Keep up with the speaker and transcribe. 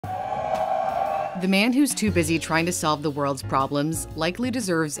The man who's too busy trying to solve the world's problems likely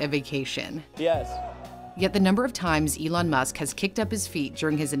deserves a vacation. Yes. Yet the number of times Elon Musk has kicked up his feet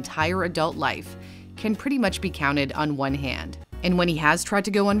during his entire adult life can pretty much be counted on one hand. And when he has tried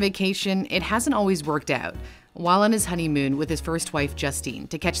to go on vacation, it hasn't always worked out. While on his honeymoon with his first wife, Justine,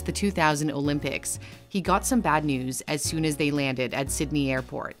 to catch the 2000 Olympics, he got some bad news as soon as they landed at Sydney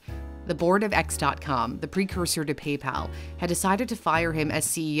Airport. The board of X.com, the precursor to PayPal, had decided to fire him as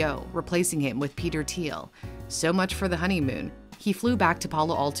CEO, replacing him with Peter Thiel. So much for the honeymoon. He flew back to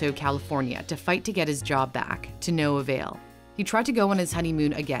Palo Alto, California to fight to get his job back, to no avail. He tried to go on his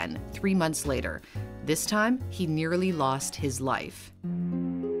honeymoon again, 3 months later. This time, he nearly lost his life.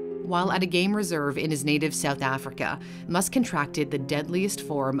 While at a game reserve in his native South Africa, Musk contracted the deadliest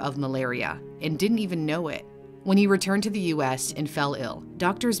form of malaria and didn't even know it. When he returned to the US and fell ill,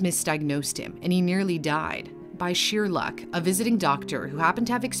 doctors misdiagnosed him and he nearly died. By sheer luck, a visiting doctor who happened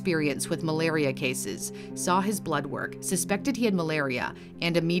to have experience with malaria cases saw his blood work, suspected he had malaria,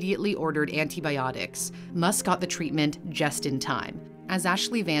 and immediately ordered antibiotics. Musk got the treatment just in time. As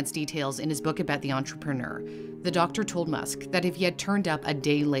Ashley Vance details in his book about the entrepreneur, the doctor told Musk that if he had turned up a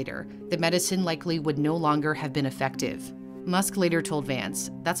day later, the medicine likely would no longer have been effective. Musk later told Vance,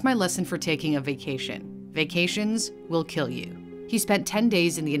 "That's my lesson for taking a vacation. Vacations will kill you." He spent 10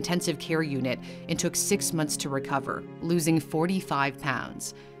 days in the intensive care unit and took 6 months to recover, losing 45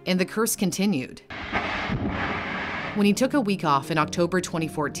 pounds. And the curse continued. When he took a week off in October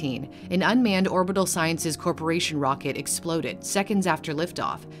 2014, an unmanned Orbital Sciences Corporation rocket exploded seconds after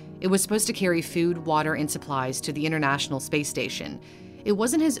liftoff. It was supposed to carry food, water, and supplies to the International Space Station. It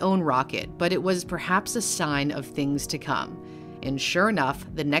wasn't his own rocket, but it was perhaps a sign of things to come. And sure enough,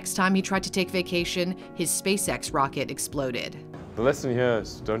 the next time he tried to take vacation, his SpaceX rocket exploded. The lesson here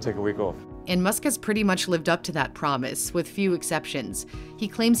is don't take a week off. And Musk has pretty much lived up to that promise, with few exceptions. He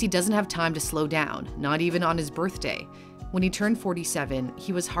claims he doesn't have time to slow down, not even on his birthday. When he turned 47,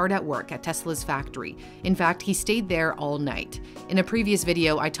 he was hard at work at Tesla's factory. In fact, he stayed there all night. In a previous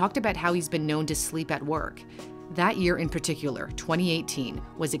video, I talked about how he's been known to sleep at work. That year in particular, 2018,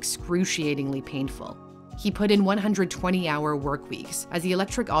 was excruciatingly painful. He put in 120-hour work weeks as the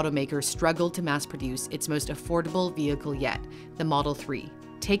electric automaker struggled to mass produce its most affordable vehicle yet, the Model 3.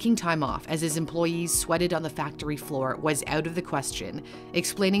 Taking time off as his employees sweated on the factory floor was out of the question.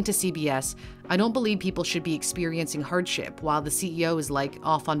 Explaining to CBS, "I don't believe people should be experiencing hardship while the CEO is like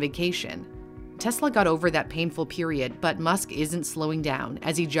off on vacation." Tesla got over that painful period, but Musk isn't slowing down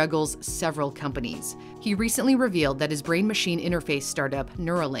as he juggles several companies. He recently revealed that his brain-machine interface startup,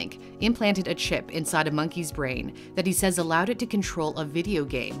 Neuralink, implanted a chip inside a monkey's brain that he says allowed it to control a video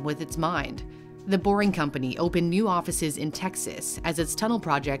game with its mind. The Boring Company opened new offices in Texas as its tunnel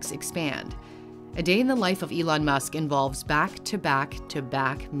projects expand. A day in the life of Elon Musk involves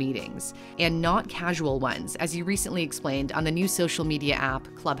back-to-back-to-back meetings, and not casual ones, as he recently explained on the new social media app,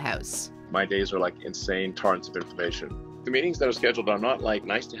 Clubhouse. My days are like insane torrents of information. The meetings that are scheduled are not like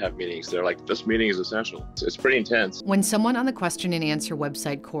nice to have meetings. They're like, this meeting is essential. It's pretty intense. When someone on the question and answer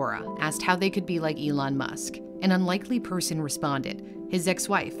website Quora asked how they could be like Elon Musk, an unlikely person responded, his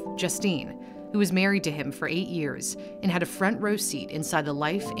ex-wife, Justine, who was married to him for 8 years and had a front row seat inside the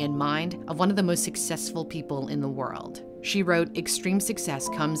life and mind of one of the most successful people in the world. She wrote, "Extreme success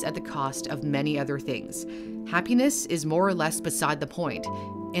comes at the cost of many other things. Happiness is more or less beside the point,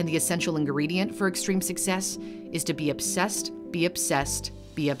 and the essential ingredient for extreme success is to be obsessed, be obsessed,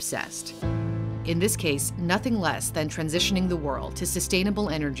 be obsessed." In this case, nothing less than transitioning the world to sustainable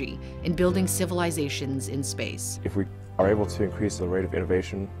energy and building civilizations in space. If we are able to increase the rate of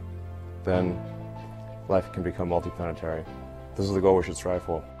innovation, then life can become multiplanetary. This is the goal we should strive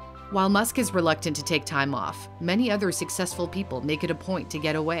for. While Musk is reluctant to take time off, many other successful people make it a point to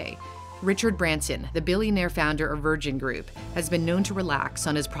get away. Richard Branson, the billionaire founder of Virgin Group, has been known to relax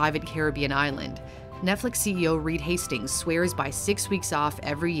on his private Caribbean island. Netflix CEO Reed Hastings swears by 6 weeks off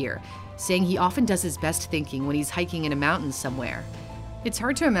every year, saying he often does his best thinking when he's hiking in a mountain somewhere. It's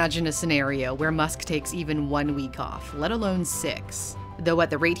hard to imagine a scenario where Musk takes even 1 week off, let alone 6. Though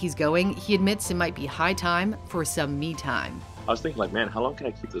at the rate he's going, he admits it might be high time for some me time. I was thinking like, man, how long can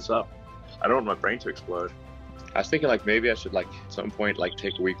I keep this up? I don't want my brain to explode. I was thinking like maybe I should like at some point like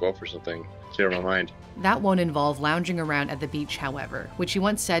take a week off or something, clear my mind. That won't involve lounging around at the beach, however, which he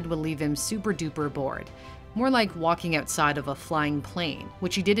once said would leave him super duper bored. More like walking outside of a flying plane,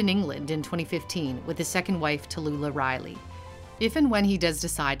 which he did in England in 2015 with his second wife, Tallulah Riley. If and when he does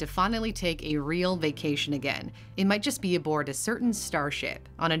decide to finally take a real vacation again, it might just be aboard a certain starship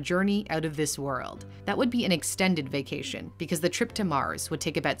on a journey out of this world. That would be an extended vacation because the trip to Mars would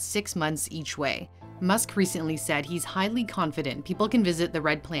take about 6 months each way. Musk recently said he's highly confident people can visit the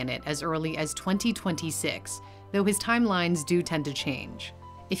Red Planet as early as 2026, though his timelines do tend to change.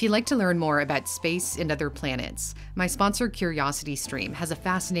 If you'd like to learn more about space and other planets, my sponsor CuriosityStream has a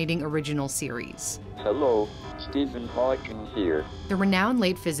fascinating original series. Hello, Stephen Hawking here. The renowned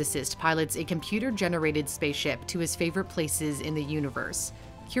late physicist pilots a computer-generated spaceship to his favorite places in the universe.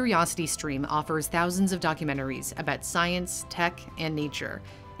 CuriosityStream offers thousands of documentaries about science, tech, and nature.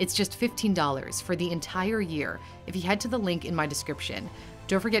 It's just $15 for the entire year if you head to the link in my description.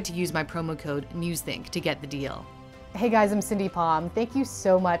 Don't forget to use my promo code Newsthink to get the deal. Hey guys, I'm Cindy Pom. Thank you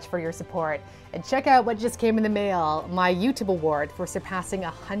so much for your support. And check out what just came in the mail, my YouTube award for surpassing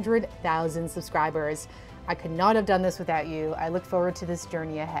 100,000 subscribers. I could not have done this without you. I look forward to this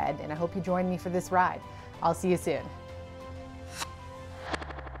journey ahead, and I hope you join me for this ride. I'll see you soon.